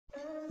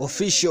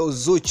Official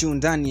Zuchu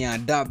ndani ya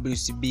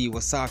WCB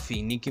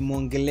WASAFI.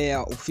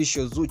 Nikimwongelea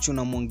Official Zuchu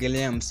na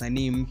muongelea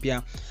msanii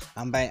mpya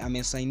ambaye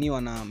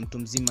amesainiwa na mtu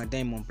mzima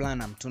Diamond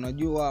Platnumz.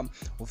 Tunajua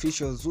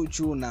Official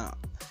Zuchu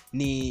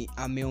ni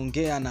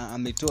ameongea na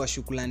ametoa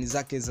shukrani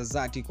zake za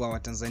dhati kwa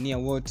Watanzania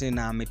wote,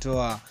 na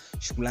ametoa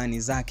shukrani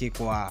zake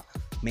kwa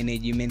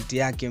management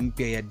yake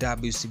mpya ya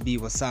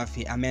WCB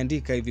WASAFI.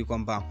 Ameandika hivi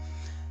kwamba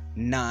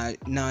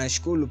na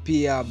shukuru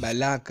pia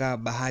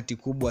bahati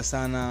kubwa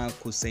sana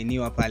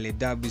kusainiwa pale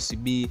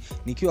WCB.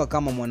 Nikiwa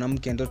kama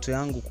mwanamke, ndoto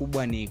yangu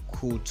kubwa ni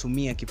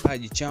kutumia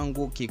kipaji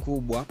changu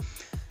kikubwa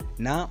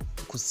na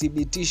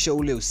kuthibitisha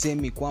ule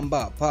usemi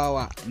kwamba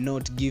power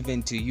not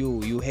given to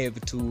you, you have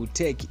to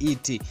take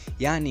it.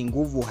 Yani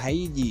nguvu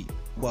haiji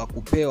kwa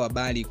kupewa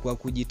bali kwa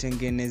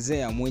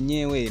kujitengenezea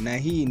mwenyewe, na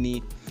hii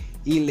ni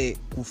ile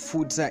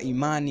kufuta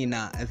imani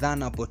na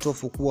dhana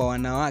potofu kuwa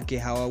wanawake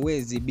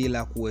hawawezi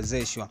bila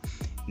kuwezeshwa.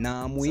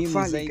 Na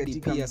muhimu zaidi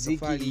pia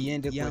safari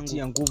iende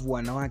kuatia nguvu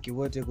wanawake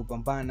wote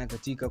kupambana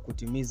katika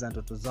kutimiza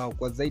ndoto zao.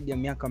 Kwa zaidi ya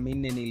miaka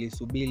 4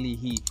 nilisubiri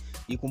hii.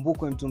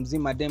 Ikumbukwe mtu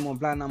mzima Diamond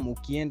Platnumz,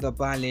 ukienda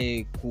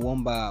pale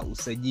kuomba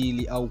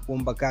usajili au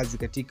kuomba kazi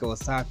katika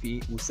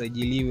WASAFI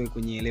usajiliwe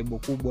kwenye lebo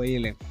kubwa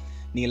ile,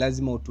 ni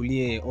lazima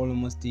utulie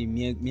almost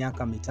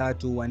miaka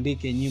 3,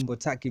 uandike nyimbo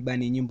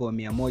takribani nyimbo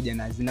 100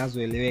 na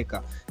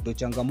zinazoeleweka. Ndio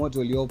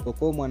changamoto iliyopo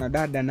kwa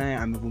mwanadada, naye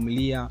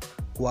amevumilia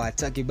kwa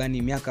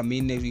takribani miaka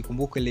 4.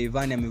 Ikumbuke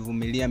Levani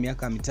amevumilia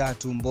miaka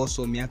 3,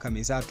 Mbosso miaka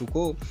 3.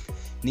 Kwa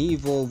ni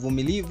hivyo,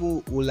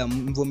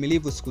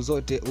 mvumilivu siku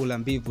zote ula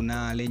mbivu,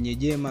 na lenye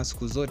jema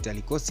siku zote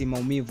alikosi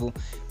maumivu.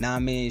 Na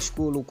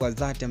ameshukuru kwa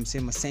dhati,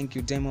 amesema thank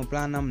you Diamond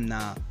Platnumz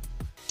na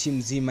timu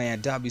nzima ya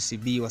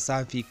WCB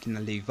WASAFI, na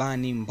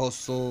Levani,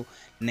 Mbosso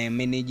na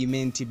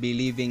management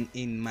believing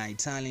in my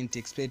talent,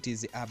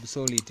 expertise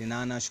absolute,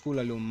 na anashukuru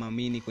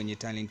aliyomwamini kwenye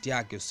talent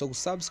yake. So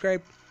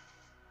subscribe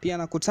pia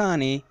na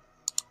kutani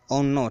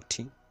on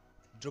note.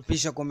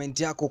 Dropisha comment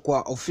yako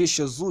kwa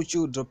Official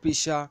Zuchu,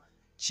 dropisha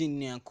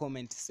chini ya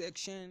comment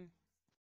section.